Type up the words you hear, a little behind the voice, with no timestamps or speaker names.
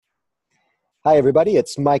Hi, everybody.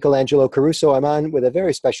 It's Michelangelo Caruso. I'm on with a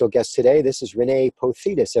very special guest today. This is Renee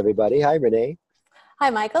Pothidis, everybody. Hi, Renee.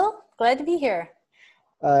 Hi, Michael. Glad to be here.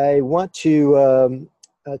 I want to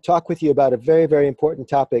talk with you about a very, very important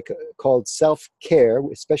topic called self-care,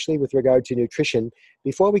 especially with regard to nutrition.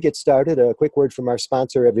 Before we get started, a quick word from our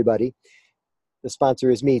sponsor, everybody. The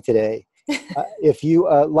sponsor is me today. If you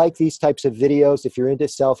like these types of videos, if you're into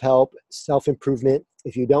self-help, self-improvement,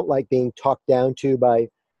 if you don't like being talked down to by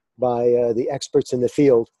the experts in the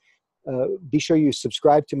field, be sure you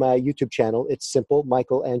subscribe to my YouTube channel. It's simple,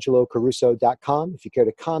 michelangelocaruso.com. If you care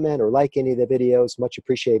to comment or like any of the videos, much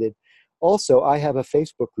appreciated. Also, I have a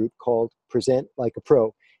Facebook group called Present Like a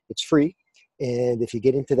Pro. It's free, and if you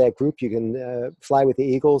get into that group, you can fly with the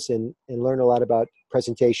eagles and learn a lot about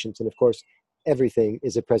presentations. And of course, everything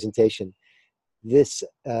is a presentation. This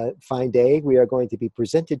fine day, we are going to be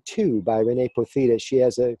presented to by Renee Pothidis. She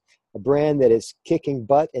has a brand that is kicking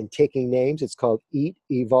butt and taking names. It's called Eat,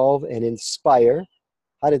 Evolve, and Inspire.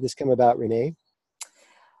 How did this come about, Renee?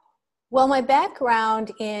 Well, my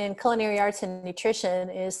background in culinary arts and nutrition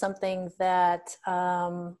is something that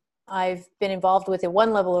I've been involved with at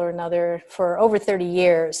one level or another for over 30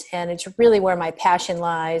 years. And it's really where my passion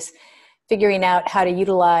lies, figuring out how to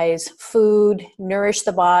utilize food, nourish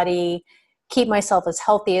the body, keep myself as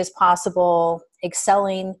healthy as possible,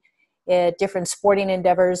 excelling at different sporting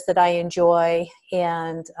endeavors that I enjoy,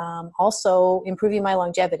 and also improving my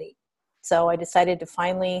longevity. So I decided to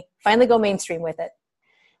finally go mainstream with it.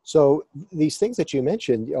 So these things that you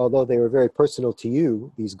mentioned, although they were very personal to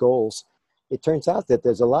you, these goals, it turns out that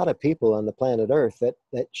there's a lot of people on the planet Earth that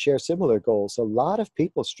share similar goals. A lot of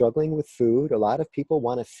people struggling with food. A lot of people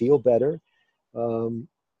want to feel better.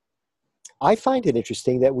 I find it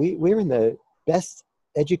interesting that we're in the best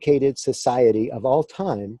educated society of all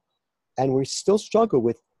time, and we still struggle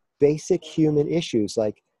with basic human issues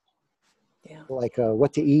like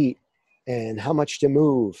what to eat and how much to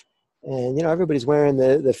move. And, everybody's wearing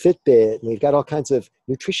the Fitbit, and we've got all kinds of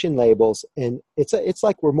nutrition labels, and it's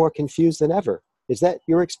like we're more confused than ever. Is that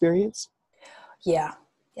your experience? Yeah,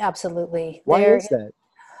 absolutely. Why is that?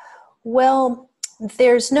 Well,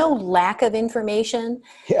 there's no lack of information.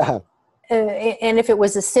 Yeah. And if it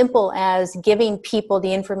was as simple as giving people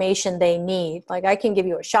the information they need, like I can give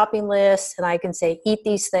you a shopping list and I can say, eat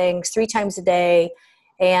these things 3 times a day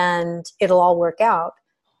and it'll all work out.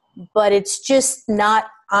 But it's just not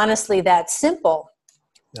honestly that simple.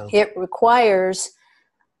 No. It requires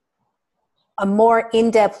a more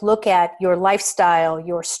in-depth look at your lifestyle,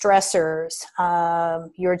 your stressors,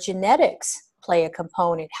 your genetics play a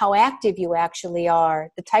component, how active you actually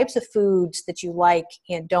are, the types of foods that you like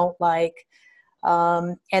and don't like,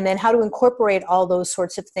 and then how to incorporate all those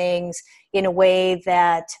sorts of things in a way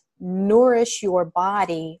that nourish your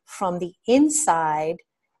body from the inside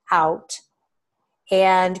out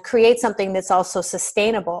and create something that's also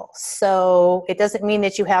sustainable. So it doesn't mean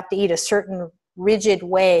that you have to eat a certain rigid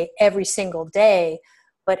way every single day,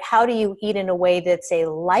 but how do you eat in a way that's a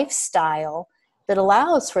lifestyle that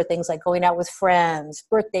allows for things like going out with friends,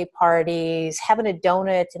 birthday parties, having a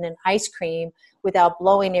donut and an ice cream without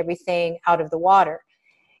blowing everything out of the water.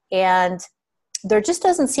 And there just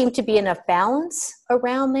doesn't seem to be enough balance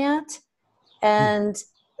around that. And,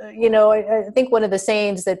 I think one of the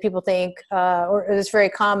sayings that people think, or is very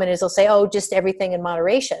common, is they'll say, oh, just everything in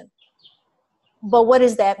moderation. But what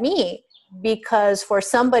does that mean? Because for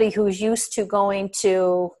somebody who's used to going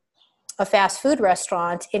to a fast food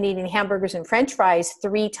restaurant and eating hamburgers and French fries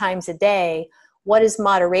 3 times a day, what is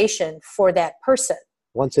moderation for that person?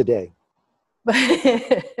 Once a day.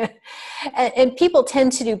 And people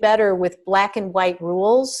tend to do better with black and white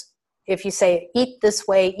rules. If you say, eat this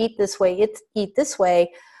way, eat this way, eat this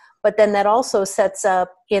way, but then that also sets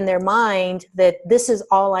up in their mind that this is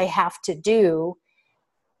all I have to do.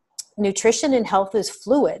 Nutrition and health is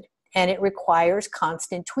fluid, and it requires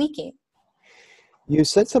constant tweaking. You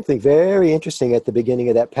said something very interesting at the beginning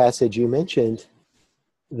of that passage. You mentioned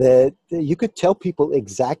that you could tell people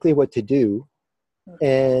exactly what to do,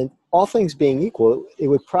 and all things being equal, it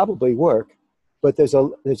would probably work. But there's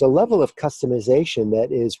a level of customization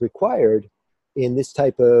that is required in this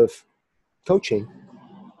type of coaching,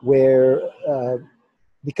 where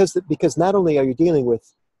because not only are you dealing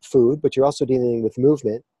with food, but you're also dealing with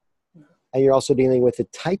movement, and you're also dealing with the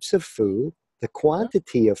types of food, the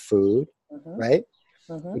quantity of food, right?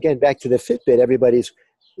 Again, back to the Fitbit, everybody's,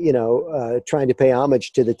 trying to pay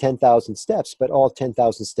homage to the 10,000 steps, but all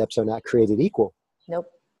 10,000 steps are not created equal. Nope.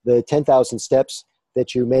 The 10,000 steps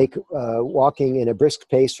that you make walking in a brisk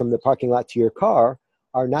pace from the parking lot to your car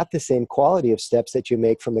are not the same quality of steps that you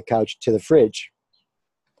make from the couch to the fridge.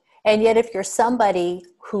 And yet, if you're somebody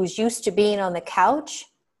who's used to being on the couch,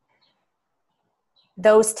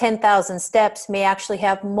 those 10,000 steps may actually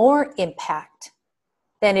have more impact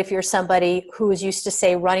than if you're somebody who is used to,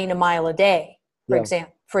 say, running a mile a day,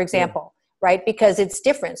 for example, right? Because it's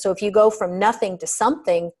different. So if you go from nothing to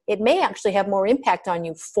something, it may actually have more impact on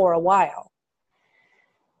you for a while.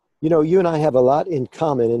 You know, you and I have a lot in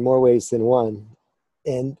common in more ways than one.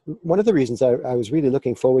 And one of the reasons I was really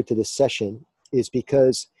looking forward to this session is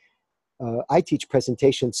because I teach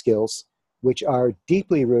presentation skills, which are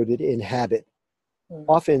deeply rooted in habit.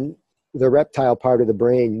 Often the reptile part of the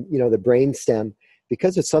brain, you know, the brain stem,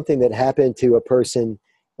 because it's something that happened to a person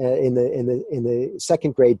in the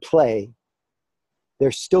second grade play,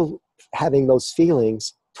 they're still having those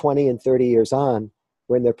feelings 20 and 30 years on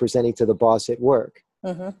when they're presenting to the boss at work.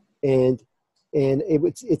 Mm-hmm. And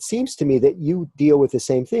it seems to me that you deal with the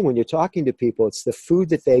same thing when you're talking to people. It's the food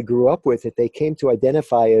that they grew up with, that they came to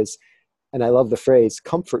identify as, and I love the phrase,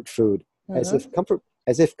 comfort food, as if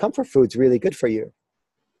comfort food's really good for you.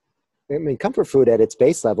 I mean, comfort food at its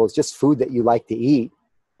base level is just food that you like to eat,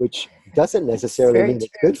 which doesn't necessarily mean it's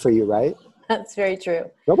good for you, right? That's very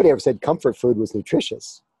true. Nobody ever said comfort food was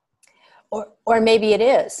nutritious. Or maybe it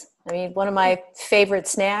is. I mean, one of my favorite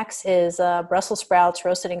snacks is Brussels sprouts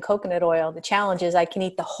roasted in coconut oil. The challenge is I can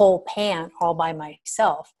eat the whole pan all by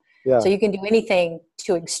myself. Yeah. So you can do anything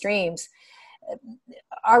to extremes.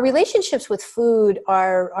 Our relationships with food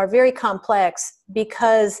are very complex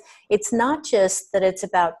because it's not just that it's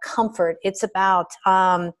about comfort. It's about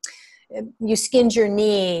you skinned your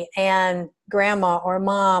knee and grandma or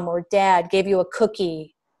mom or dad gave you a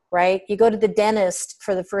cookie, right? You go to the dentist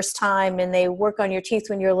for the first time and they work on your teeth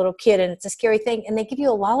when you're a little kid and it's a scary thing and they give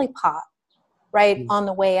you a lollipop, right, on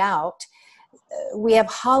the way out. We have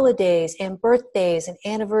holidays and birthdays and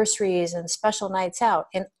anniversaries and special nights out.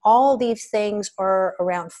 And all these things are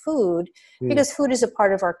around food because food is a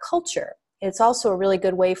part of our culture. It's also a really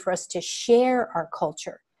good way for us to share our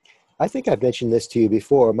culture. I think I've mentioned this to you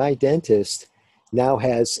before. My dentist now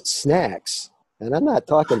has snacks. And I'm not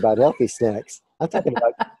talking about healthy snacks. I'm talking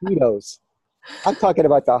about Cheetos. I'm talking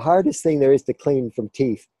about the hardest thing there is to clean from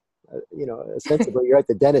teeth. You know, ostensibly you're at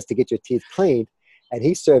the dentist to get your teeth cleaned. And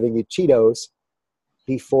he's serving you Cheetos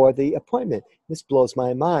before the appointment. This blows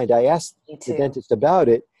my mind. I asked the dentist about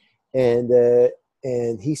it, and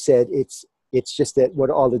he said it's just that what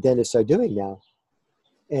all the dentists are doing now.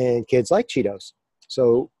 And kids like Cheetos.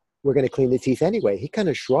 So we're going to clean the teeth anyway. He kind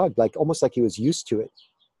of shrugged, like almost like he was used to it.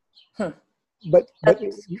 But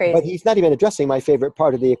he's not even addressing my favorite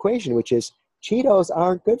part of the equation, which is Cheetos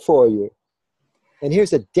aren't good for you. And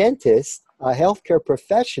here's a dentist, a healthcare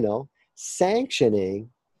professional, sanctioning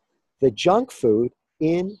the junk food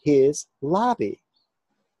in his lobby.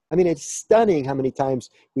 I mean, it's stunning how many times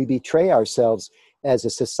we betray ourselves as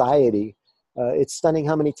a society. It's stunning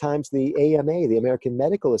how many times the AMA, the American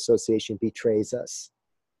Medical Association, betrays us.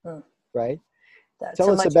 Right? That's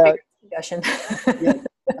Tell us about discussion. Yeah,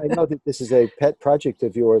 I know that this is a pet project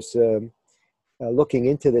of yours, looking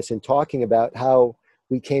into this and talking about how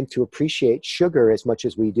we came to appreciate sugar as much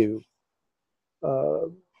as we do.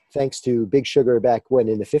 Thanks to Big Sugar back when,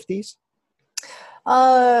 in the 50s?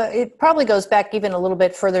 It probably goes back even a little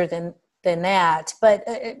bit further than that. But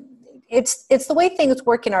it's the way things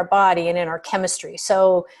work in our body and in our chemistry.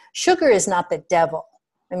 So sugar is not the devil.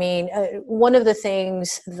 I mean, one of the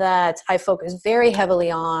things that I focus very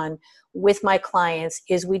heavily on with my clients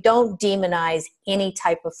is we don't demonize any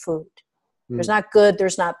type of food. There's not good,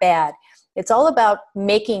 there's not bad. It's all about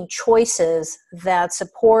making choices that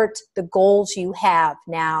support the goals you have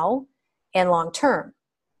now and long term.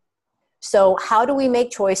 So how do we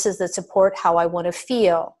make choices that support how I want to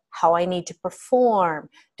feel, how I need to perform?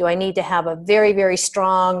 Do I need to have a very, very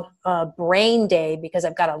strong brain day because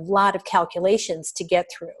I've got a lot of calculations to get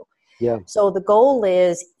through? Yeah. So the goal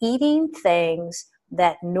is eating things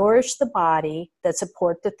that nourish the body, that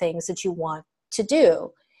support the things that you want to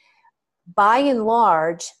do. By and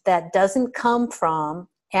large, that doesn't come from,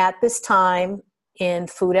 at this time in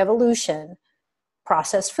food evolution,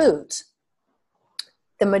 processed foods.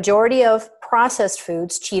 The majority of processed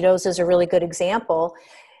foods, Cheetos is a really good example,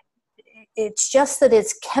 it's just that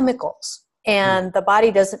it's chemicals and the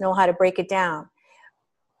body doesn't know how to break it down.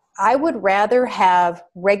 I would rather have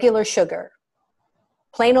regular sugar,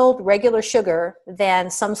 plain old regular sugar, than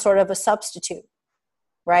some sort of a substitute,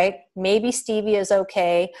 right? Maybe stevia is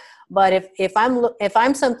okay, but if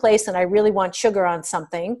I'm someplace and I really want sugar on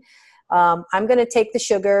something, I'm going to take the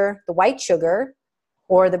sugar, the white sugar,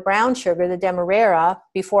 or the brown sugar, the Demerara,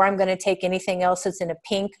 before I'm going to take anything else that's in a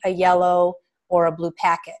pink, a yellow, or a blue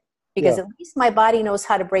packet. because at least my body knows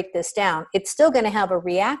how to break this down. It's still going to have a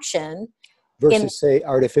reaction versus, say,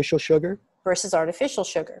 artificial sugar? Versus artificial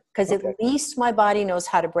sugar, because at least my body knows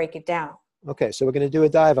how to break it down. Okay, so we're going to do a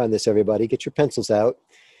dive on this, everybody. Get your pencils out.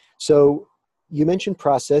 So you mentioned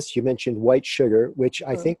processed, you mentioned white sugar, which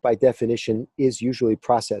I think by definition is usually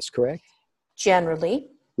processed, correct? Generally.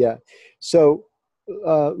 Yeah. So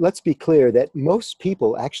let's be clear that most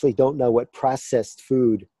people actually don't know what processed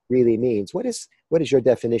food really means. What is your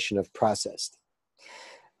definition of processed?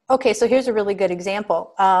 Okay, so here's a really good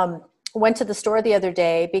example. Went to the store the other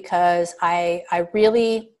day because I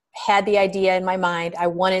really had the idea in my mind. I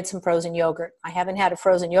wanted some frozen yogurt. I haven't had a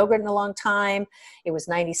frozen yogurt in a long time. It was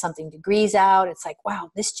 90 something degrees out. It's like,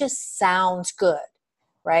 wow, this just sounds good.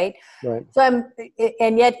 Right. Right. So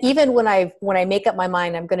and yet even when I make up my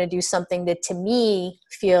mind, I'm going to do something that to me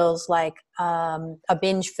feels like a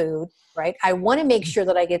binge food. Right. I want to make sure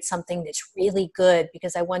that I get something that's really good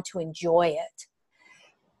because I want to enjoy it.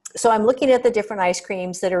 So I'm looking at the different ice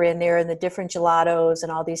creams that are in there and the different gelatos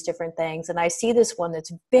and all these different things. And I see this one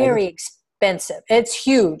that's very expensive. It's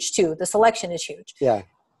huge too. The selection is huge. Yeah.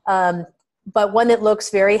 But one that looks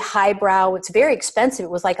very highbrow. It's very expensive.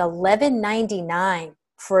 It was like $11.99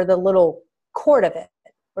 for the little quart of it,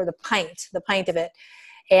 or the pint of it.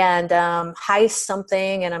 And high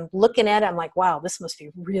something. And I'm looking at it. I'm like, wow, this must be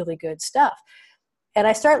really good stuff. And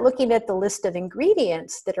I start looking at the list of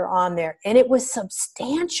ingredients that are on there, and it was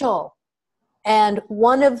substantial. And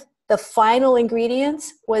one of the final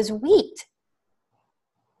ingredients was wheat.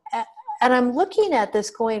 And I'm looking at this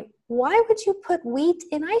going, why would you put wheat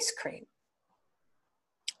in ice cream?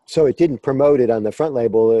 So it didn't promote it on the front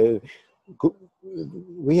label.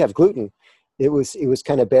 We have gluten. It was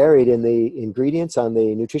kind of buried in the ingredients on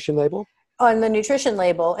the nutrition label. On the nutrition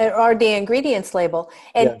label or the ingredients label.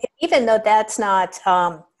 And even though that's not,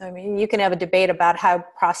 you can have a debate about how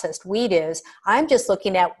processed wheat is. I'm just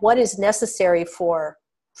looking at what is necessary for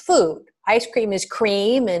food. Ice cream is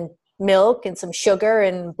cream and milk and some sugar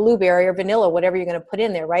and blueberry or vanilla, whatever you're going to put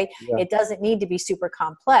in there, right? Yeah. It doesn't need to be super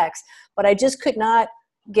complex, but I just could not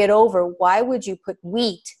get over, why would you put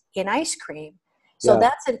wheat in ice cream? So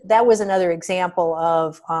that was another example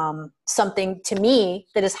of something to me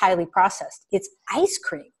that is highly processed. It's ice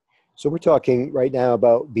cream. So we're talking right now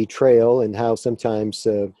about betrayal and how sometimes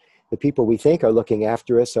the people we think are looking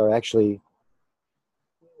after us are actually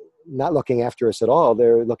not looking after us at all.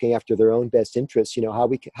 They're looking after their own best interests. You know,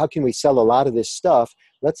 how can we sell a lot of this stuff?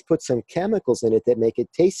 Let's put some chemicals in it that make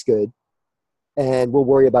it taste good, and we'll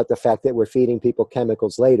worry about the fact that we're feeding people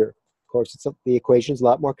chemicals later. Of course, the equation's a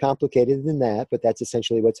lot more complicated than that, but that's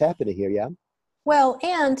essentially what's happening here, yeah? Well,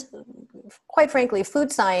 and quite frankly,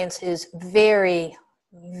 food science is very,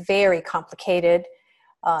 very complicated.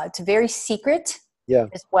 It's very secret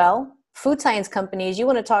as well. Food science companies, you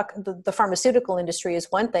want to talk, the pharmaceutical industry is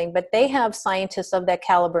one thing, but they have scientists of that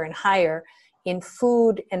caliber and higher in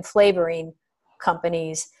food and flavoring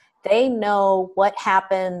companies. They know what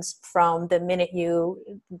happens from the minute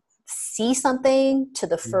you see something to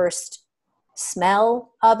the first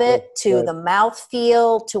smell of it, to the mouth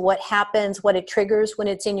feel, to what happens, what it triggers when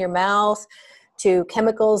it's in your mouth, to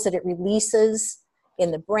chemicals that it releases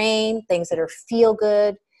in the brain, things that are feel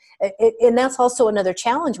good. And that's also another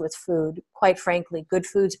challenge with food, quite frankly. Good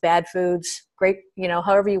foods, bad foods, great,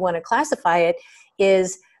 however you want to classify it,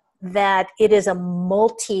 is that it is a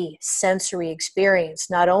multi-sensory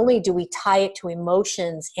experience. Not only do we tie it to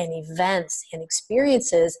emotions and events and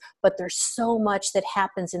experiences, but there's so much that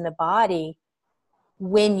happens in the body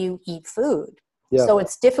when you eat food. Yeah. So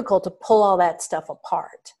it's difficult to pull all that stuff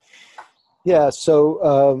apart. Yeah,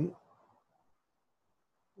 so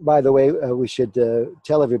by the way, we should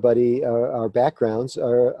tell everybody our backgrounds.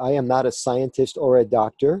 I am not a scientist or a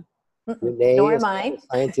doctor. Renee Nor is am I. not a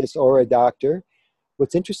scientist or a doctor.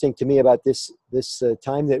 What's interesting to me about this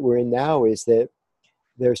time that we're in now is that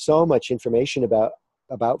there's so much information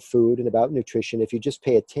about food and about nutrition if you just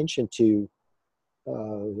pay attention to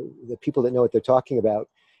the people that know what they're talking about.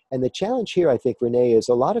 And the challenge here, I think, Renee, is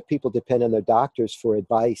a lot of people depend on their doctors for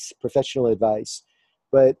advice, professional advice.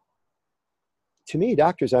 But to me,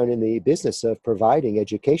 doctors aren't in the business of providing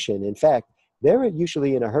education. In fact, they're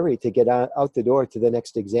usually in a hurry to get out the door to the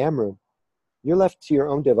next exam room. You're left to your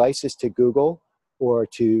own devices to Google or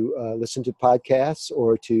to listen to podcasts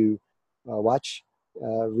or to watch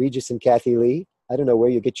Regis and Kathy Lee. I don't know where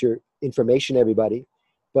you get your information, everybody,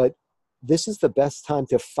 but this is the best time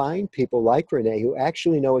to find people like Renee who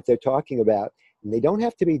actually know what they're talking about. And they don't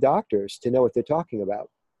have to be doctors to know what they're talking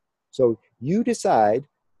about. So you decide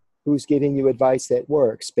who's giving you advice that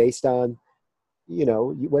works based on,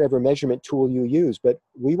 whatever measurement tool you use. But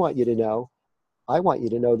we want you to know I want you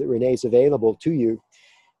to know that Renee is available to you.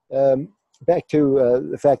 Back to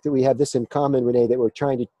the fact that we have this in common, Renee, that we're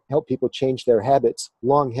trying to help people change their habits,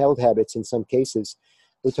 long-held habits in some cases.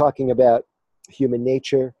 We're talking about human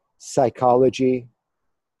nature, psychology,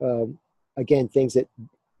 again, things that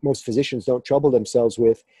most physicians don't trouble themselves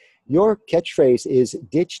with. Your catchphrase is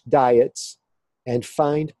ditch diets and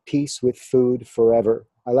find peace with food forever.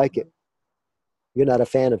 I like it. You're not a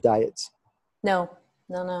fan of diets. No.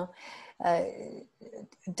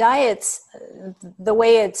 Diets, the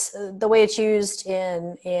way it's used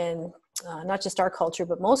in not just our culture,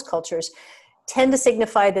 but most cultures, tend to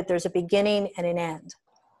signify that there's a beginning and an end.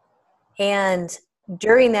 And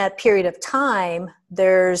during that period of time,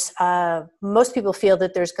 there's most people feel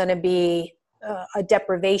that there's going to be a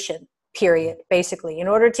deprivation period, basically. In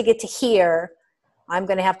order to get to here, I'm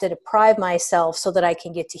going to have to deprive myself so that I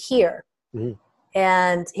can get to here. Mm-hmm.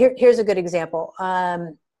 And here's a good example.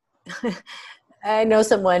 I know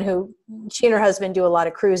someone who, she and her husband do a lot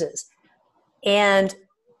of cruises. And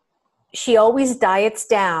she always diets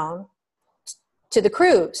down to the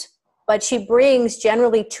cruise. But she brings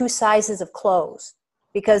generally 2 sizes of clothes,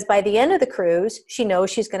 because by the end of the cruise, she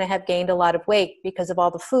knows she's going to have gained a lot of weight because of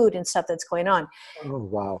all the food and stuff that's going on. Oh,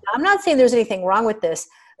 wow. I'm not saying there's anything wrong with this.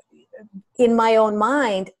 In my own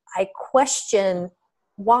mind, I question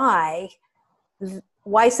why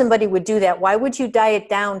somebody would do that. Why would you diet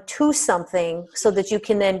down to something so that you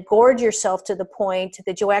can then gorge yourself to the point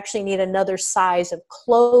that you actually need another size of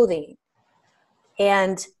clothing?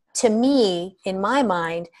 And to me, in my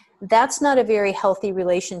mind, that's not a very healthy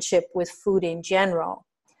relationship with food in general.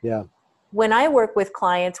 Yeah. When I work with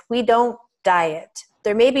clients, we don't diet.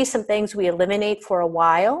 There may be some things we eliminate for a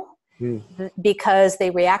while because they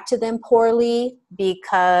react to them poorly,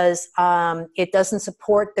 because it doesn't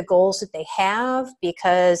support the goals that they have,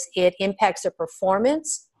 because it impacts their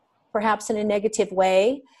performance, perhaps in a negative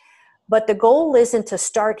way. But the goal isn't to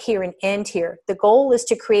start here and end here. The goal is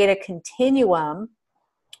to create a continuum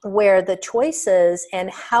where the choices and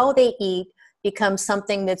how they eat become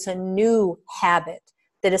something that's a new habit,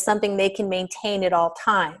 that is something they can maintain at all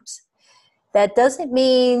times. That doesn't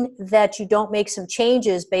mean that you don't make some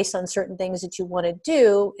changes based on certain things that you want to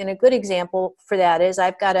do. And a good example for that is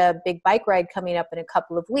I've got a big bike ride coming up in a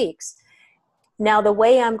couple of weeks. Now, the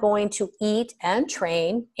way I'm going to eat and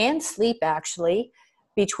train and sleep actually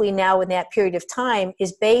between now and that period of time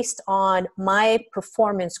is based on my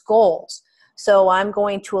performance goals. So I'm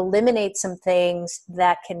going to eliminate some things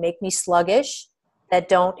that can make me sluggish, that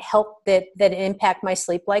don't help, that impact my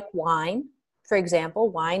sleep, like wine. For example,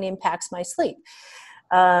 wine impacts my sleep.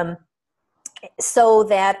 So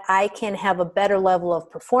that I can have a better level of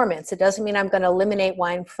performance. It doesn't mean I'm going to eliminate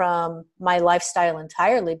wine from my lifestyle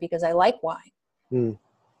entirely because I like wine. Mm.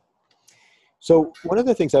 So one of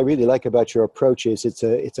the things I really like about your approach is it's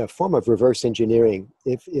a form of reverse engineering.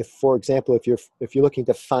 If for example, if you're looking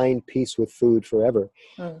to find peace with food forever,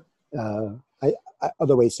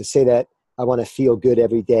 other ways to say that, I want to feel good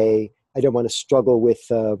every day. I don't want to struggle with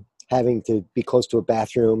having to be close to a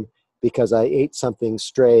bathroom because I ate something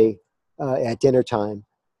stray at dinner time.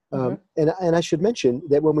 And I should mention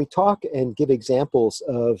that when we talk and give examples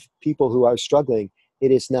of people who are struggling,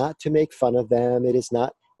 it is not to make fun of them. It is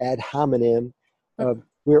not ad hominem.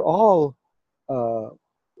 We're all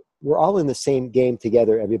in the same game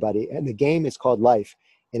together, everybody. And the game is called life,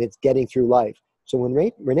 and it's getting through life. So when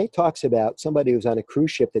Renee talks about somebody who's on a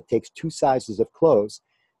cruise ship that takes 2 sizes of clothes,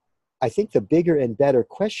 I think the bigger and better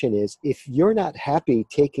question is, if you're not happy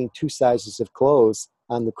taking 2 sizes of clothes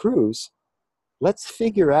on the cruise, let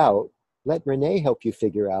Renee help you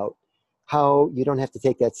figure out how you don't have to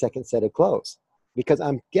take that second set of clothes. Because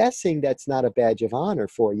I'm guessing that's not a badge of honor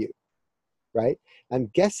for you, right?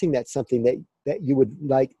 I'm guessing that's something that you would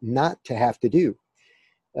like not to have to do.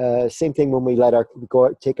 Same thing when we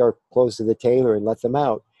take our clothes to the tailor and let them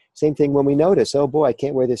out. Same thing when we notice, oh boy, I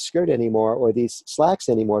can't wear this skirt anymore or these slacks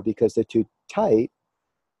anymore because they're too tight.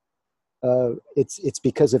 It's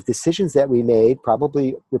because of decisions that we made,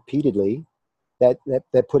 probably repeatedly, that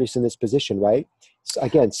put us in this position, right? So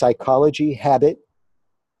again, psychology, habit.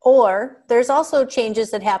 Or there's also changes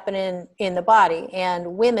that happen in the body,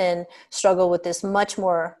 and women struggle with this much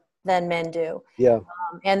more than men do. Yeah.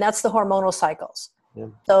 And that's the hormonal cycles. Yeah.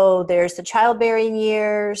 So there's the childbearing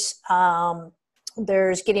years.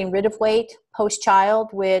 There's getting rid of weight post-child,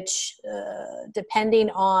 which depending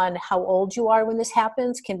on how old you are when this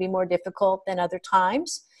happens can be more difficult than other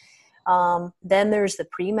times. Then there's the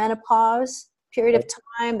premenopause period of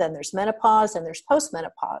time, then there's menopause, and there's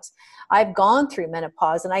postmenopause. I've gone through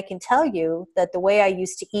menopause, and I can tell you that the way I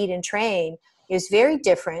used to eat and train is very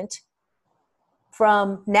different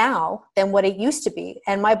from now than what it used to be.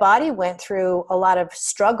 And my body went through a lot of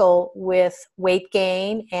struggle with weight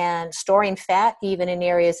gain and storing fat, even in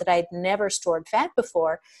areas that I'd never stored fat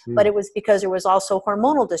before. But it was because there was also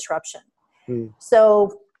hormonal disruption.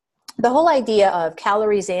 So the whole idea of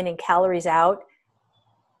calories in and calories out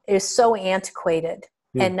is so antiquated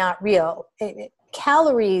and not real.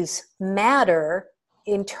 Calories matter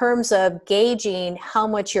in terms of gauging how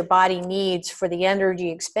much your body needs for the energy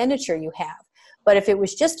expenditure you have. But if it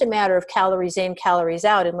was just a matter of calories in, calories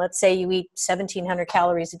out, and let's say you eat 1,700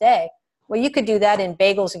 calories a day, well, you could do that in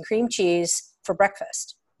bagels and cream cheese for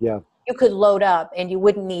breakfast. Yeah. You could load up and you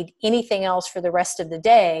wouldn't need anything else for the rest of the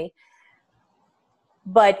day.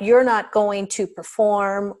 But you're not going to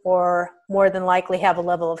perform or more than likely have a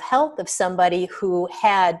level of health of somebody who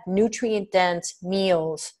had nutrient-dense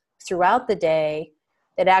meals throughout the day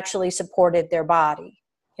that actually supported their body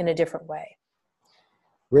in a different way.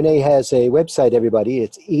 Renee has a website, everybody.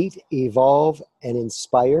 It's Eat, Evolve, and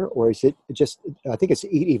Inspire, or is it just, I think it's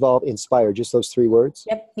Eat, Evolve, Inspire, just those three words?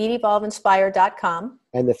 Yep, eatevolveinspire.com.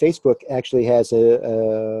 And the Facebook actually has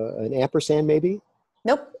an ampersand, maybe?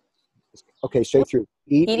 Nope. Okay, straight through.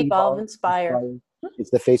 Eat, Evolve, Inspire. It's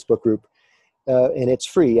the Facebook group. And it's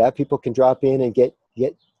free. Yeah, people can drop in and get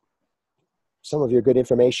some of your good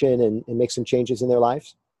information and make some changes in their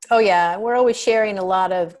lives. Oh, yeah. We're always sharing a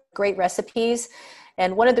lot of great recipes.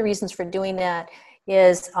 And one of the reasons for doing that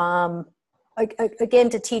is, again,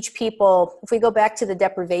 to teach people, if we go back to the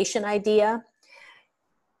deprivation idea,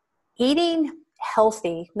 eating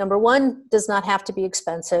healthy, number one, does not have to be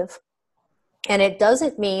expensive. And it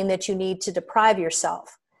doesn't mean that you need to deprive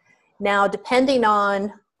yourself. Now, depending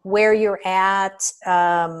on where you're at,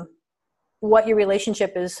 what your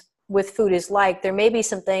relationship is with food is like, there may be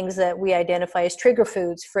some things that we identify as trigger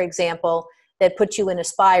foods, for example, that put you in a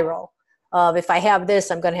spiral of, if I have this,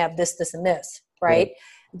 I'm going to have this, this, and this, right?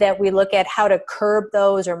 That we look at how to curb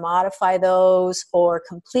those or modify those or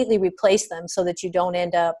completely replace them so that you don't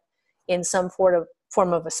end up in some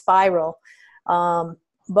form of a spiral.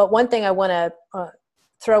 But one thing I want to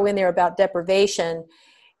throw in there about deprivation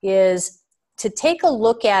is to take a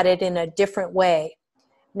look at it in a different way.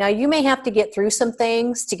 Now, you may have to get through some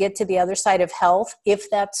things to get to the other side of health if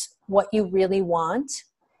that's what you really want,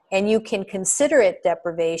 and you can consider it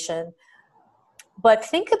deprivation. But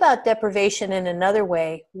think about deprivation in another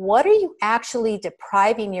way. What are you actually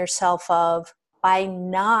depriving yourself of by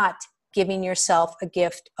not giving yourself a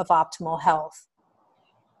gift of optimal health?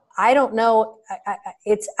 I don't know.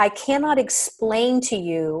 I cannot explain to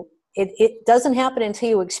you. It doesn't happen until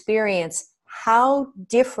you experience how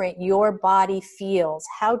different your body feels,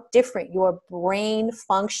 how different your brain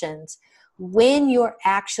functions when you're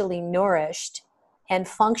actually nourished and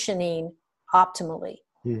functioning optimally.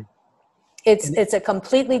 It's a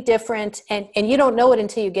completely different, and you don't know it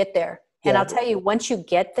until you get there. And I'll tell you, once you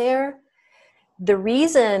get there, the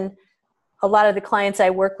reason a lot of the clients I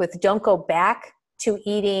work with don't go back to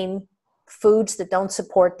eating foods that don't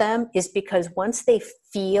support them is because once they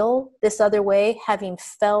feel this other way, having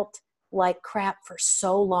felt like crap for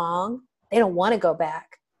so long, they don't want to go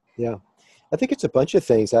back. Yeah. I think it's a bunch of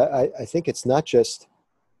things. I think it's not just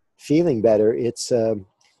feeling better. It's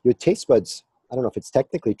your taste buds. I don't know if it's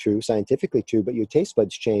technically true, scientifically true, but your taste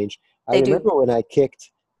buds change. I remember when I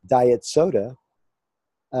kicked diet soda,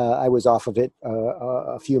 I was off of it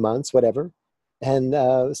a few months, whatever.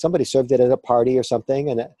 And somebody served it at a party or something.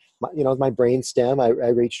 And, my brain stem, I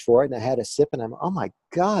reached for it and I had a sip and I'm, oh my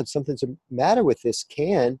God, something's the matter with this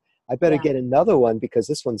can. I better get another one because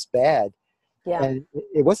this one's bad. Yeah. And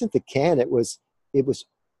it wasn't the can. It was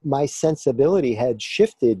my sensibility had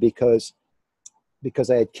shifted because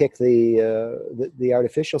I had kicked the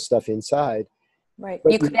artificial stuff inside. Right.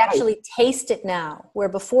 But you could actually taste it now, where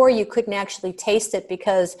before you couldn't actually taste it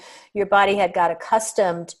because your body had got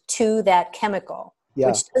accustomed to that chemical,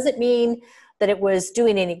 which doesn't mean that it was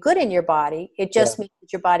doing any good in your body. It just means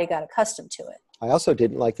that your body got accustomed to it. I also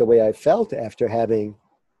didn't like the way I felt after having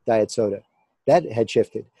diet soda. That had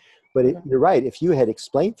shifted. But you're right. If you had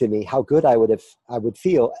explained to me how good I would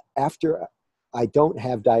feel after I don't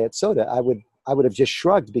have diet soda, I would have just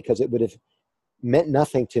shrugged because it would have meant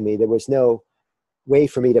nothing to me. There was no way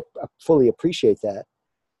for me to fully appreciate that.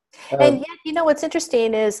 And yet, what's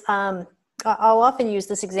interesting is I'll often use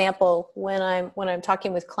this example when I'm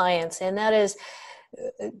talking with clients, and that is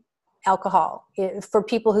alcohol. For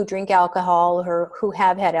people who drink alcohol or who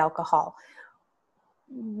have had alcohol,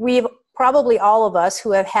 we've probably all of us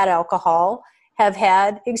who have had alcohol have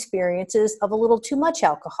had experiences of a little too much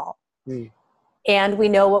alcohol. And we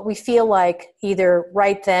know what we feel like either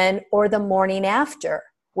right then or the morning after.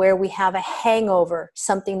 where we have a hangover,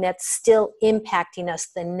 something that's still impacting us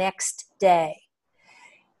the next day.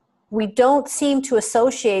 We don't seem to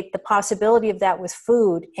associate the possibility of that with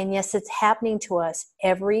food, and yes, it's happening to us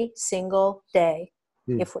every single day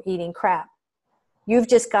if we're eating crap. You've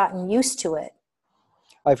just gotten used to it.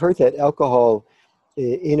 I've heard that alcohol,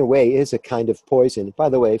 in a way, is a kind of poison. By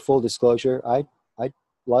the way, full disclosure, I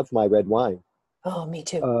love my red wine. Oh, me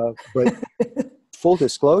too. But full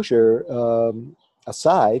disclosure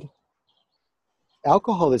aside,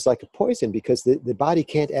 alcohol is like a poison because the body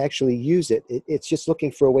can't actually use it. It's just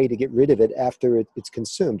looking for a way to get rid of it after it's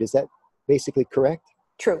consumed. Is that basically correct?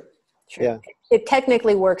 True. Yeah. It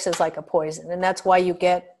technically works as like a poison, and that's why you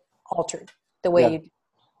get altered the way you do.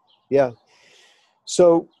 Yeah.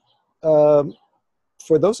 So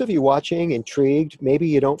for those of you watching, intrigued, maybe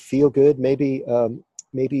you don't feel good, maybe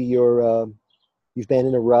you've been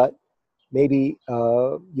in a rut, maybe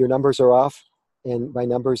your numbers are off, and by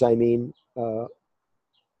numbers I mean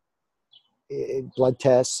blood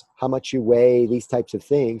tests, how much you weigh, these types of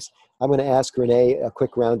things. I'm going to ask Renee a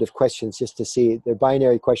quick round of questions just to see. They're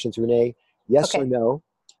binary questions, Renee. Yes or no?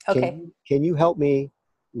 Okay. Can you help me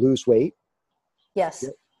lose weight? Yes.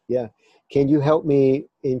 Yeah. Can you help me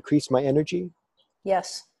increase my energy?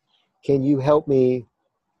 Yes. Can you help me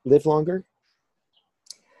live longer?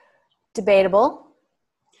 Debatable.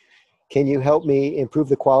 Can you help me improve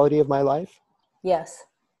the quality of my life? Yes.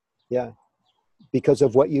 Yeah. Because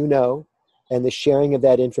of what you know and the sharing of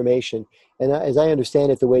that information. And as I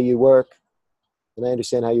understand it, the way you work, and I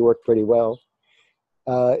understand how you work pretty well,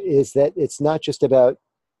 is that it's not just about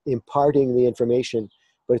imparting the information,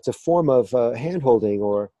 but it's a form of hand-holding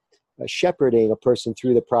or shepherding a person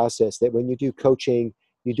through the process, that when you do coaching,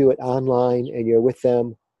 you do it online and you're with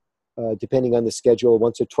them, depending on the schedule,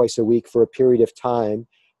 once or twice a week for a period of time,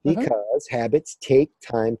 because habits take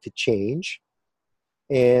time to change.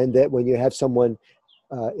 And that when you have someone,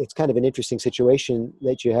 it's kind of an interesting situation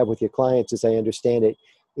that you have with your clients, as I understand it.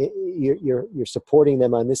 You're supporting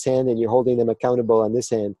them on this hand and you're holding them accountable on this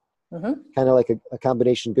hand. Kind of like a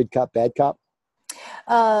combination good cop, bad cop.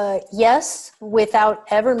 Yes, without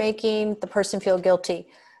ever making the person feel guilty.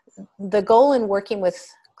 The goal in working with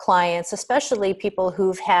clients, especially people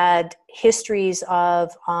who've had histories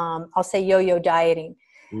of, I'll say yo-yo dieting,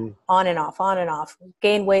 on and off,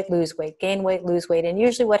 gain weight, lose weight, gain weight, lose weight. And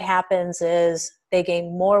usually what happens is they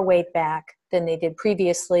gain more weight back than they did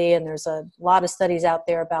previously. And there's a lot of studies out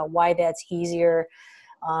there about why that's easier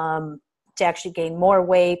to actually gain more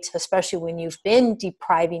weight, especially when you've been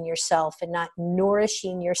depriving yourself and not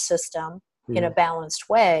nourishing your system in a balanced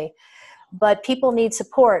way. But people need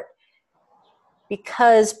support,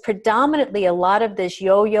 because predominantly a lot of this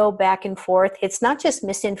yo-yo back and forth, it's not just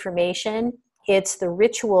misinformation, it's the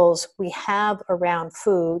rituals we have around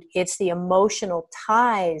food, it's the emotional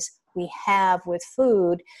ties we have with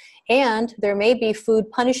food, and there may be food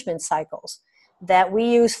punishment cycles that we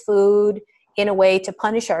use food in a way to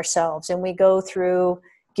punish ourselves, and we go through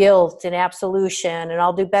guilt and absolution and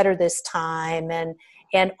I'll do better this time, and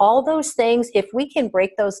all those things. If we can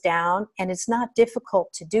break those down, and it's not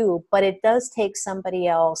difficult to do, but it does take somebody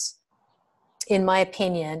else, in my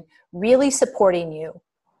opinion, really supporting you.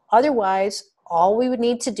 Otherwise, all we would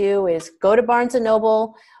need to do is go to Barnes &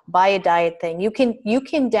 Noble, buy a diet thing. You can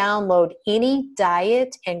download any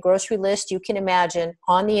diet and grocery list you can imagine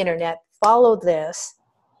on the internet, follow this,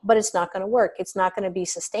 but it's not going to work. It's not going to be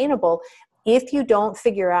sustainable if you don't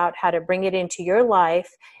figure out how to bring it into your life,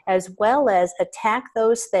 as well as attack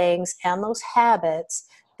those things and those habits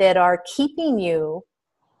that are keeping you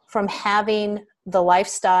from having the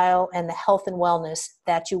lifestyle and the health and wellness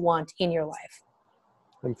that you want in your life.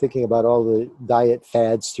 I'm thinking about all the diet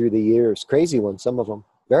fads through the years. Crazy ones, some of them.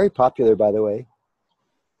 Very popular, by the way.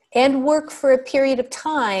 And work for a period of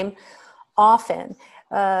time, often.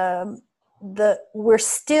 We're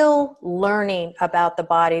still learning about the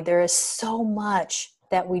body. There is so much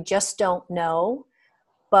that we just don't know.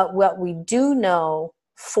 But what we do know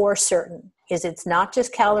for certain is it's not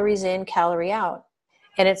just calories in, calorie out.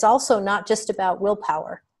 And it's also not just about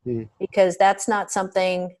willpower, because that's not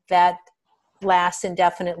something that lasts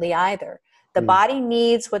indefinitely either. The body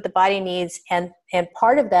needs what the body needs, and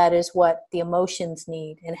part of that is what the emotions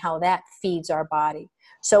need and how that feeds our body.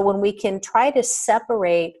 So when we can try to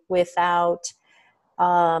separate without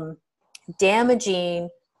damaging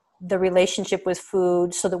the relationship with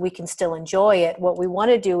food so that we can still enjoy it, what we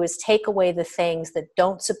want to do is take away the things that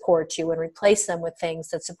don't support you and replace them with things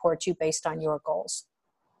that support you based on your goals.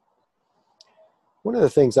 One of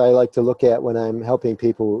the things I like to look at when I'm helping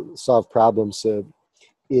people solve problems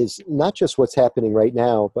is not just what's happening right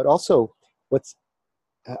now, but also what's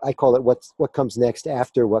I call it what comes next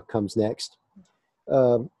after what comes next.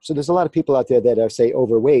 So there's a lot of people out there that are, say,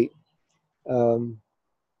 overweight,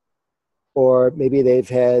 or maybe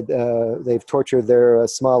they've tortured their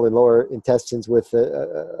small and lower intestines with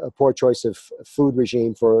a poor choice of food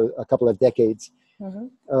regime for a couple of decades.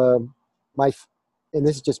 Mm-hmm. My and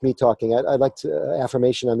this is just me talking. I'd like to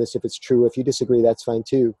affirmation on this if it's true. If you disagree, that's fine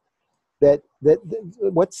too. That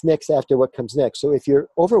what's next after what comes next. So if you're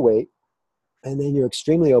overweight and then you're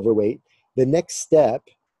extremely overweight, the next up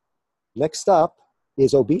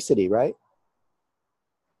is obesity, right?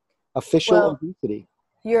 Official obesity.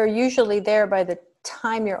 You're usually there by the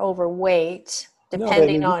time you're overweight, No, but I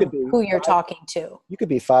depending mean, you on could be who you're talking to. You could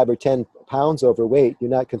be 5 or 10 pounds overweight. You're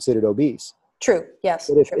not considered obese. True. Yes.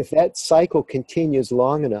 But True. if that cycle continues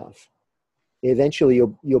long enough, eventually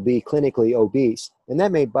you'll be clinically obese. And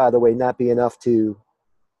that may, by the way, not be enough to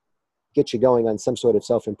get you going on some sort of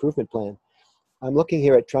self-improvement plan. I'm looking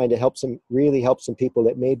here at trying to really help some people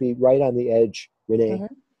that may be right on the edge, Renee.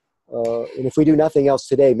 Mm-hmm. And if we do nothing else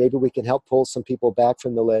today, maybe we can help pull some people back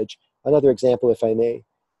from the ledge. Another example, if I may,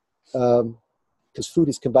 because food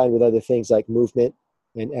is combined with other things like movement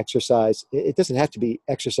and exercise. It doesn't have to be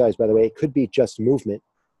exercise, by the way. It could be just movement.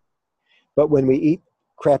 But when we eat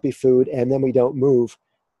crappy food and then we don't move,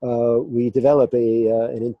 we develop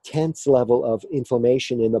an intense level of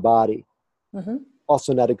inflammation in the body. Mm-hmm.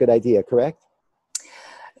 Also not a good idea, correct?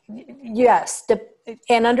 Yes.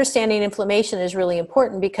 And understanding inflammation is really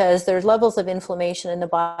important because there's levels of inflammation in the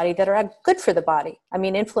body that are good for the body. I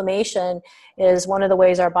mean, inflammation is one of the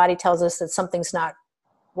ways our body tells us that something's not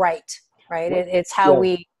right? It's how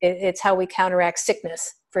we counteract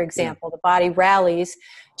sickness, for example. The body rallies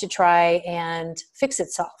to try and fix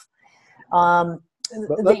itself.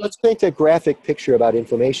 Let's paint a graphic picture about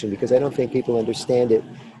inflammation, because I don't think people understand it.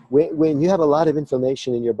 When you have a lot of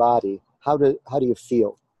inflammation in your body, how do you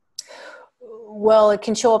feel? Well, it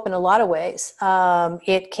can show up in a lot of ways.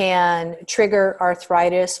 It can trigger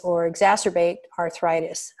arthritis or exacerbate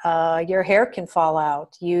arthritis. Your hair can fall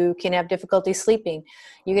out. You can have difficulty sleeping.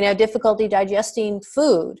 You can have difficulty digesting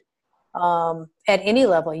food at any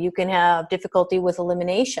level. You can have difficulty with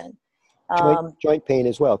elimination. Joint pain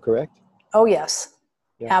as well, correct? Oh, yes.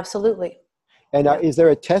 Yeah. Absolutely. And is there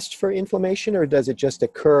a test for inflammation, or does it just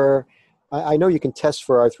occur? I know you can test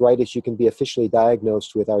for arthritis. You can be officially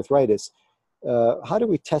diagnosed with arthritis. How do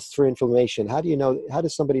we test for inflammation? How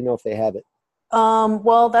does somebody know if they have it?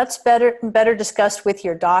 Well, that's better discussed with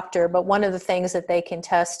your doctor, but one of the things that they can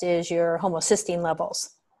test is your homocysteine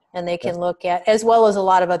levels, and they can look at, as well as a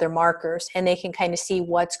lot of other markers, and they can kind of see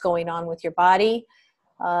what's going on with your body.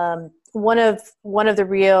 One of the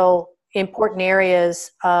real important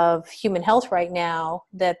areas of human health right now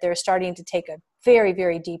that they're starting to take a very,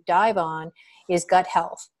 very deep dive on is gut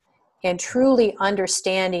health. And truly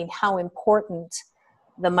understanding how important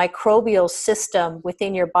the microbial system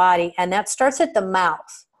within your body, and that starts at the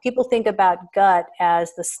mouth. People think about gut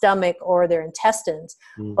as the stomach or their intestines,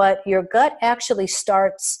 but your gut actually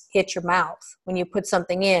starts at your mouth when you put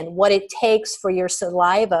something in. What it takes for your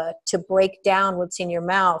saliva to break down what's in your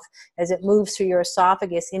mouth as it moves through your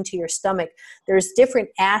esophagus into your stomach. There's different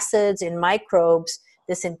acids and microbes,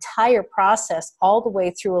 this entire process all the way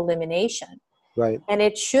through elimination. Right. And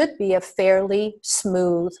it should be a fairly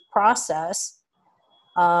smooth process.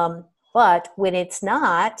 But when it's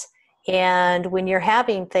not, and when you're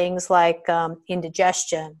having things like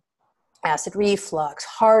indigestion, acid reflux,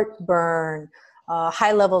 heartburn,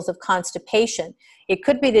 high levels of constipation, it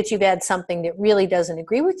could be that you've had something that really doesn't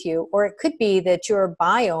agree with you, or it could be that your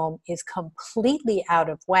biome is completely out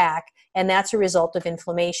of whack, and that's a result of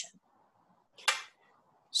inflammation.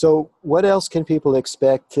 So what else can people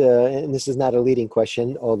expect? And this is not a leading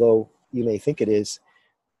question, although you may think it is.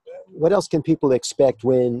 What else can people expect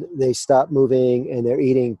when they stop moving and they're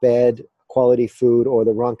eating bad quality food or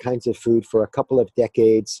the wrong kinds of food for a couple of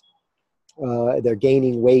decades? They're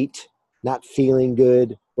gaining weight, not feeling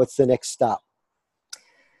good. What's the next stop?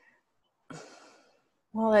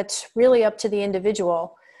 Well, it's really up to the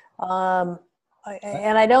individual. And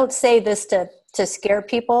I don't say this to scare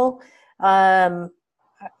people.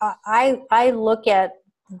 I look at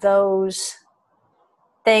those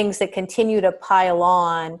things that continue to pile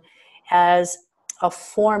on as a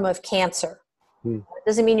form of cancer. It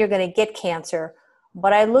doesn't mean you're going to get cancer,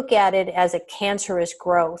 but I look at it as a cancerous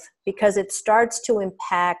growth because it starts to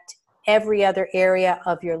impact every other area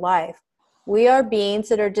of your life. We are beings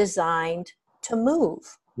that are designed to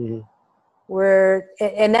move. Mm-hmm.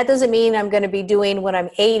 And that doesn't mean I'm going to be doing when I'm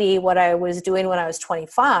 80 what I was doing when I was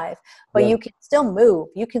 25, but you can still move,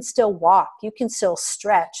 you can still walk, you can still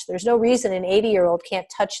stretch. There's no reason an 80-year-old can't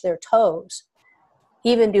touch their toes.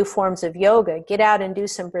 even do forms of yoga, get out and do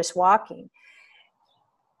some brisk walking.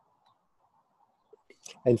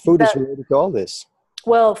 And food is related to all this.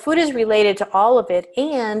 Well, food is related to all of it,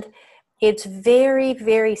 and it's very,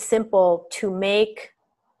 very simple to make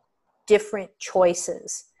different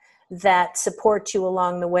choices that support you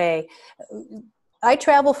along the way. I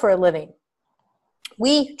travel for a living.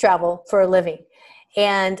 We travel for a living.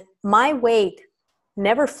 And my weight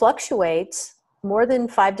never fluctuates more than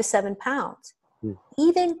 5 to 7 pounds.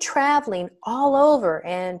 Even traveling all over.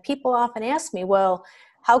 And people often ask me, well,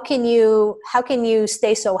 how can you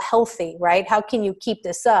stay so healthy, right? How can you keep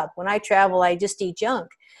this up? When I travel, I just eat junk.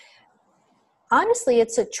 Honestly,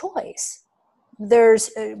 it's a choice. There's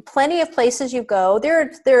plenty of places you go. There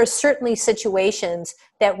are certainly situations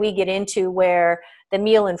that we get into where the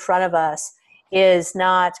meal in front of us is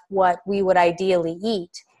not what we would ideally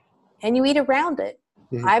eat, and you eat around it.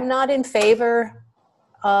 Mm-hmm. I'm not in favor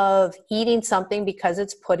of eating something because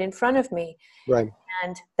it's put in front of me. Right.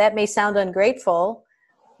 And that may sound ungrateful,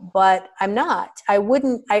 but I'm not.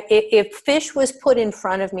 If fish was put in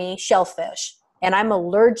front of me, shellfish, and I'm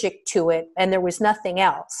allergic to it and there was nothing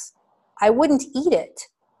else, I wouldn't eat it.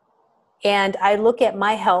 And I look at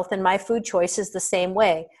my health and my food choices the same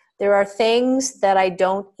way. There are things that I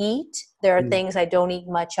don't eat. There are things I don't eat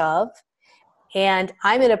much of. And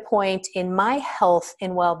I'm at a point in my health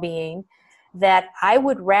and well-being that I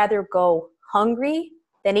would rather go hungry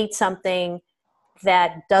than eat something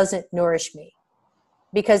that doesn't nourish me,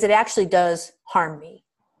 because it actually does harm me.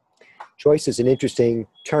 Choice is an interesting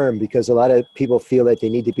term because a lot of people feel that they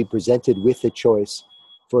need to be presented with a choice.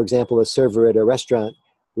 For example, a server at a restaurant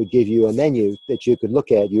would give you a menu that you could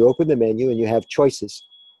look at. You open the menu and you have choices.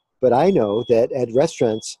 But I know that at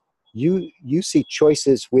restaurants, you see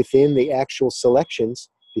choices within the actual selections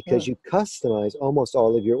because you customize almost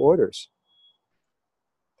all of your orders.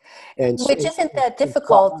 And which isn't that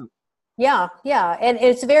difficult. Yeah. And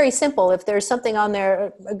it's very simple. If there's something on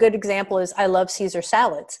there, a good example is I love Caesar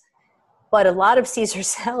salads. But a lot of Caesar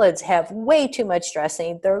salads have way too much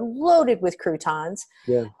dressing. They're loaded with croutons.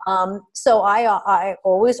 Yeah. So I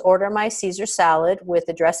always order my Caesar salad with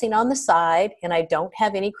the dressing on the side, and I don't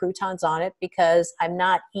have any croutons on it because I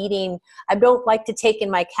don't like to take in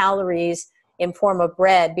my calories in form of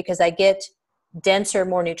bread because I get denser,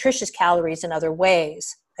 more nutritious calories in other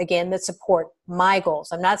ways, again, that support my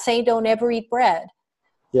goals. I'm not saying don't ever eat bread.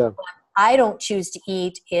 Yeah. I don't choose to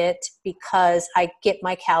eat it because I get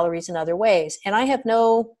my calories in other ways. And I have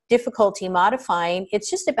no difficulty modifying. It's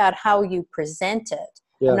just about how you present it.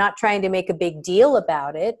 Yeah. I'm not trying to make a big deal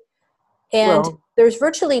about it. And there's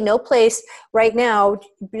virtually no place right now,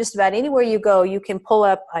 just about anywhere you go, you can pull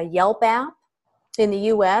up a Yelp app in the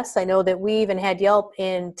US. I know that we even had Yelp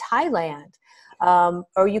in Thailand.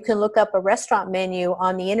 Or you can look up a restaurant menu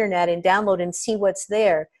on the internet and download and see what's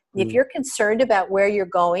there. If you're concerned about where you're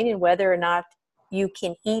going and whether or not you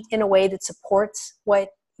can eat in a way that supports what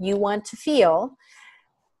you want to feel,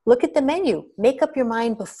 look at the menu. Make up your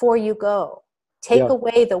mind before you go. Take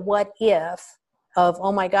away the what if of,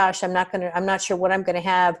 oh my gosh, I'm not sure what I'm going to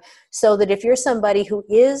have, so that if you're somebody who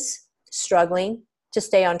is struggling to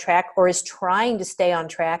stay on track or is trying to stay on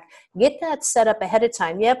track, get that set up ahead of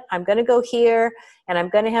time. Yep, I'm going to go here and I'm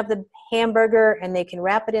going to have the hamburger and they can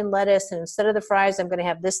wrap it in lettuce, and instead of the fries, I'm going to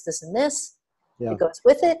have this, this, and this. It goes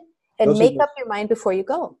with it, and make up your mind before you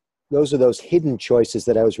go. Those are those hidden choices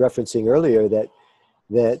that I was referencing earlier that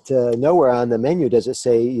nowhere on the menu does it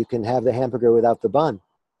say you can have the hamburger without the bun.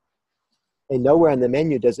 And nowhere on the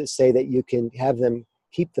menu does it say that you can have them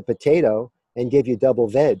keep the potato and give you double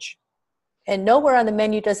veg. And nowhere on the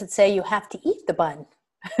menu does it say you have to eat the bun.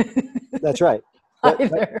 That's right. But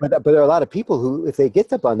there are a lot of people who, if they get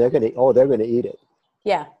the bun, they're going to eat it.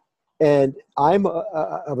 Yeah. And I'm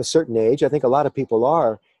of a certain age, I think a lot of people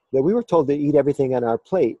are, that we were told to eat everything on our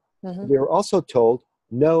plate. Mm-hmm. We were also told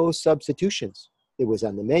no substitutions. It was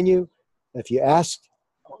on the menu. If you asked,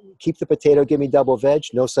 keep the potato, give me double veg,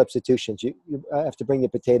 no substitutions. You have to bring the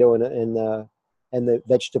potato and the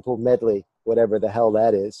vegetable medley, whatever the hell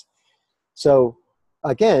that is. So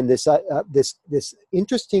again, this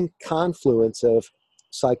interesting confluence of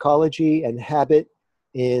psychology and habit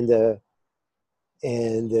and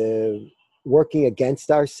working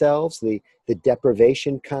against ourselves, the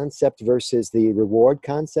deprivation concept versus the reward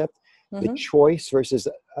concept, the choice versus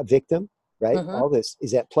a victim, right? All this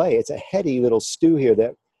is at play. It's a heady little stew here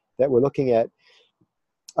that we're looking at.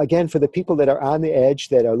 Again, for the people that are on the edge,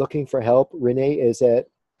 that are looking for help, Renee is at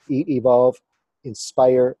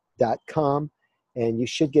evolveinspire.com, and you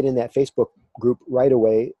should get in that Facebook group right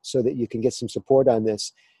away so that you can get some support on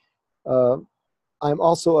this. I'm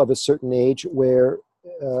also of a certain age where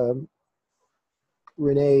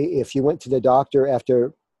Renee, if you went to the doctor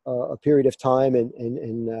after a period of time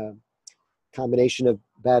and combination of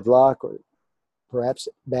bad luck or perhaps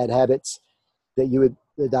bad habits, that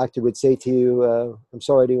the doctor would say to you, "I'm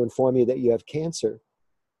sorry to inform you that you have cancer."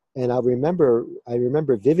 And I remember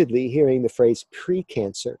vividly hearing the phrase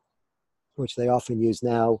pre-cancer, which they often use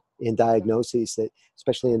now in diagnoses, that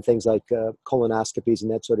especially in things like colonoscopies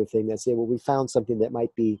and that sort of thing, that say, well, we found something that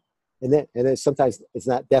might be, and then sometimes it's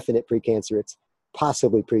not definite precancer, it's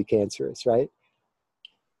possibly precancerous, right?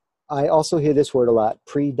 I also hear this word a lot,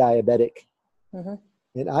 pre-diabetic. Mm-hmm.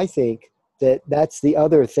 And I think that that's the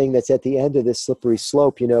other thing that's at the end of this slippery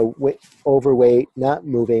slope, overweight, not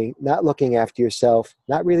moving, not looking after yourself,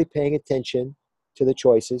 not really paying attention to the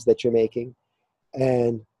choices that you're making.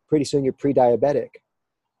 And pretty soon you're pre-diabetic.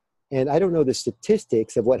 And I don't know the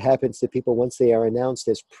statistics of what happens to people once they are announced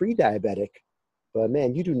as pre-diabetic, but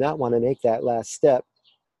man, you do not want to make that last step.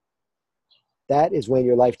 That is when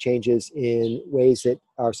your life changes in ways that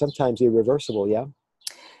are sometimes irreversible, yeah?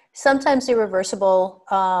 Sometimes irreversible.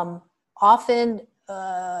 Often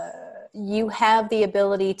you have the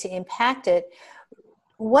ability to impact it.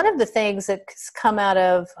 One of the things that's come out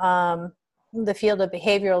of the field of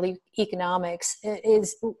behavioral economics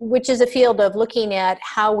which is a field of looking at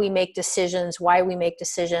how we make decisions, why we make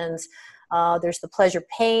decisions. There's the pleasure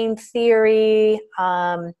pain theory.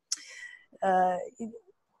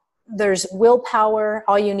 There's willpower.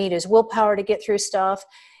 All you need is willpower to get through stuff.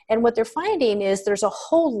 And what they're finding is there's a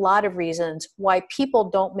whole lot of reasons why people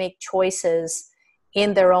don't make choices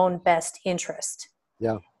in their own best interest.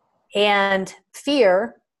 Yeah. And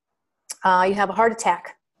fear, you have a heart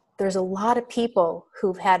attack. There's a lot of people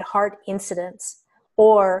who've had heart incidents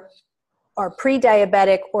or are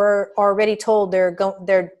pre-diabetic or already told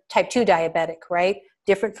they're type 2 diabetic, right?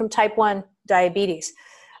 Different from type 1 diabetes.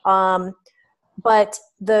 But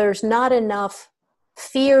there's not enough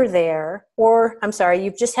fear there, or I'm sorry,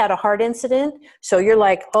 you've just had a heart incident. So you're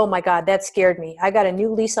like, oh my God, that scared me. I got a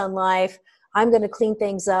new lease on life. I'm going to clean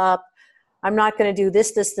things up. I'm not going to do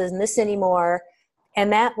this, and this anymore.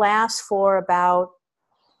 And that lasts for about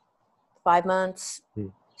 5 months,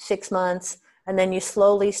 6 months. And then you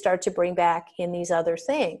slowly start to bring back in these other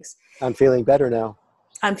things. I'm feeling better now.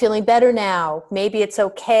 I'm feeling better now. Maybe it's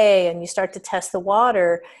okay. And you start to test the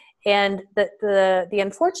water. And the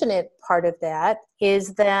unfortunate part of that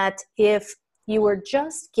is that if you were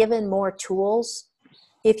just given more tools,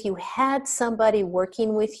 if you had somebody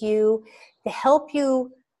working with you to help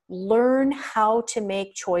you learn how to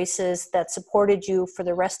make choices that supported you for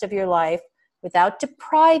the rest of your life without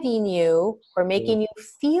depriving you or making you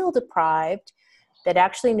feel deprived, that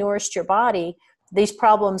actually nourished your body, these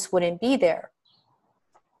problems wouldn't be there.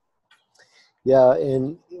 Yeah,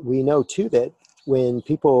 and we know too that when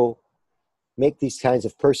people make these kinds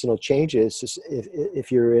of personal changes,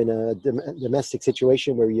 if you're in a domestic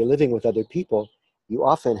situation where you're living with other people, you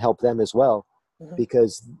often help them as well. Mm-hmm.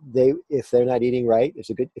 Because if they're not eating right,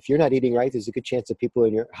 if you're not eating right, there's a good chance that people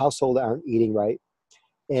in your household aren't eating right.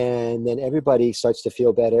 And then everybody starts to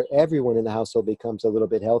feel better. Everyone in the household becomes a little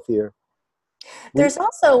bit healthier. There's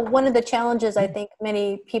also one of the challenges I think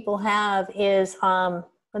many people have is, and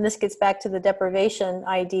this gets back to the deprivation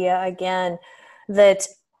idea again, that,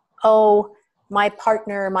 my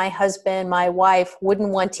partner, my husband, my wife wouldn't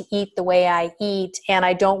want to eat the way I eat, and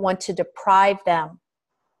I don't want to deprive them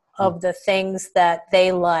of the things that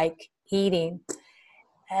they like eating.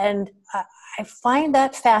 And I find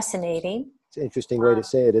that fascinating. It's an interesting way to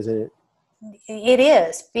say it, isn't it? It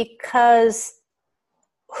is, because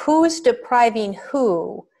who's depriving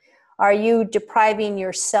who? Are you depriving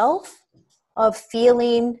yourself of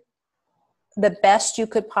feeling the best you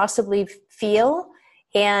could possibly feel?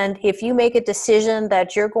 And if you make a decision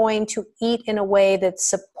that you're going to eat in a way that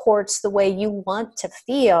supports the way you want to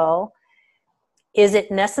feel, is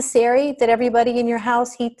it necessary that everybody in your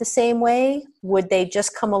house eat the same way? Would they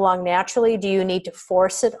just come along naturally? Do you need to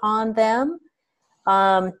force it on them?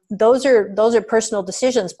 Those are personal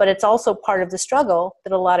decisions, but it's also part of the struggle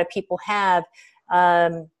that a lot of people have,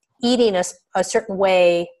 eating a certain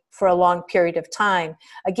way for a long period of time.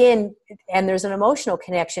 Again, and there's an emotional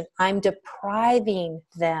connection. I'm depriving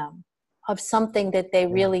them of something that they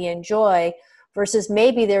really enjoy, versus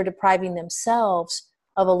maybe they're depriving themselves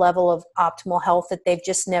of a level of optimal health that they've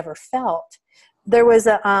just never felt. There was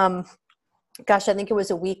I think it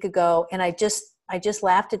was a week ago, and I just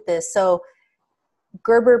laughed at this. So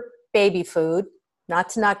Gerber baby food, not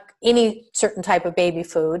to knock any certain type of baby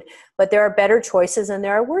food, but there are better choices and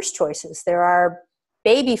there are worse choices. There are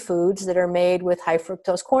baby foods that are made with high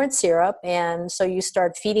fructose corn syrup, and so you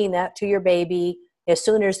start feeding that to your baby as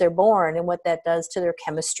soon as they're born, and what that does to their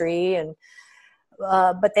chemistry. And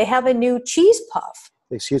but they have a new cheese puff.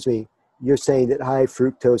 Excuse me, you're saying that high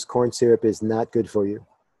fructose corn syrup is not good for you?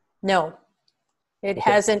 No, it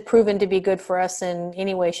Okay. hasn't proven to be good for us in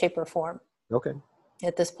any way, shape, or form. Okay.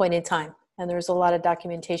 At this point in time. And there's a lot of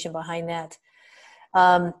documentation behind that.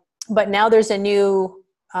 But now there's a new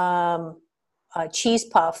cheese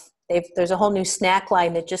puff. There's a whole new snack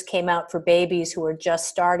line that just came out for babies who are just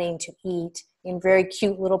starting to eat in very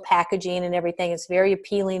cute little packaging and everything. It's very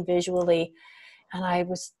appealing visually. And I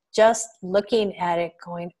was just looking at it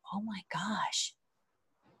going, oh my gosh.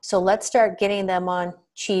 So let's start getting them on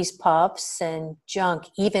cheese puffs and junk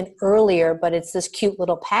even earlier, but it's this cute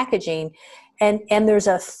little packaging. And there's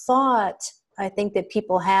a thought, I think, that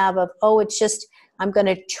people have of, oh, it's just, I'm going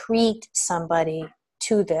to treat somebody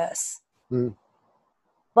to this. Mm.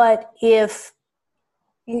 But if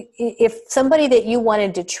somebody that you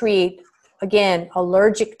wanted to treat, again,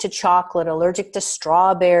 allergic to chocolate, allergic to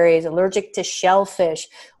strawberries, allergic to shellfish,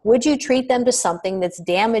 would you treat them to something that's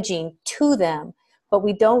damaging to them? But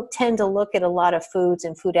we don't tend to look at a lot of foods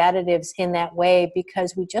and food additives in that way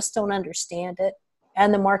because we just don't understand it.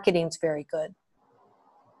 And the marketing's very good.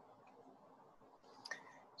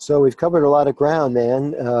 So we've covered a lot of ground,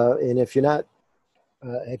 man. And if you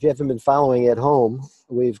haven't been following at home,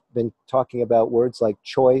 we've been talking about words like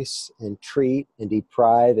choice and treat and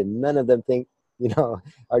deprive, and none of them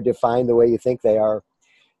are defined the way you think they are.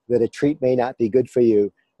 That a treat may not be good for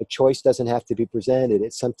you. A choice doesn't have to be presented.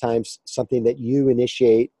 It's sometimes something that you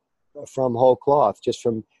initiate from whole cloth, just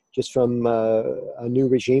from a new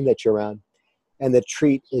regime that you're on. And the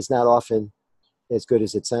treat is not often as good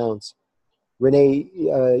as it sounds. Renee,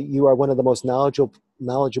 you are one of the most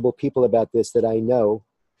knowledgeable people about this that I know.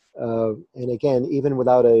 And again, even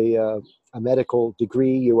without a medical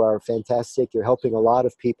degree, you are fantastic. You're helping a lot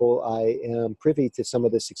of people. I am privy to some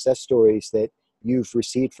of the success stories that you've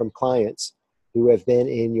received from clients who have been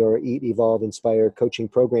in your Eat, Evolve, Inspire coaching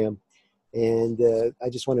program. And I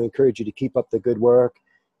just want to encourage you to keep up the good work.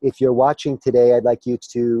 If you're watching today,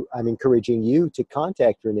 I'm encouraging you to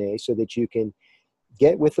contact Renee so that you can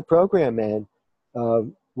get with the program, man.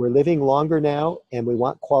 We're living longer now, and we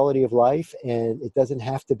want quality of life, and it doesn't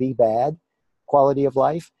have to be bad quality of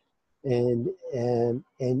life. And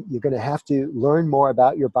you're going to have to learn more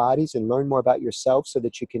about your bodies and learn more about yourself so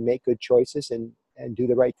that you can make good choices and do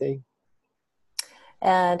the right thing.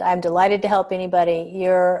 And I'm delighted to help anybody.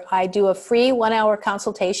 I do a free 1-hour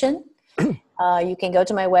consultation. You can go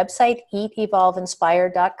to my website,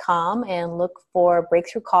 eatevolveinspire.com, and look for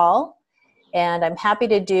Breakthrough Call. And I'm happy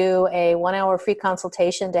to do a 1-hour free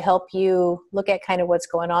consultation to help you look at kind of what's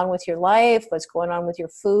going on with your life, what's going on with your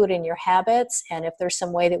food and your habits, and if there's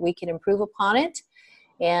some way that we can improve upon it,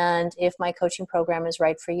 and if my coaching program is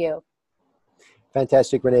right for you.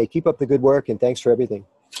 Fantastic, Renee. Keep up the good work, and thanks for everything.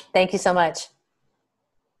 Thank you so much.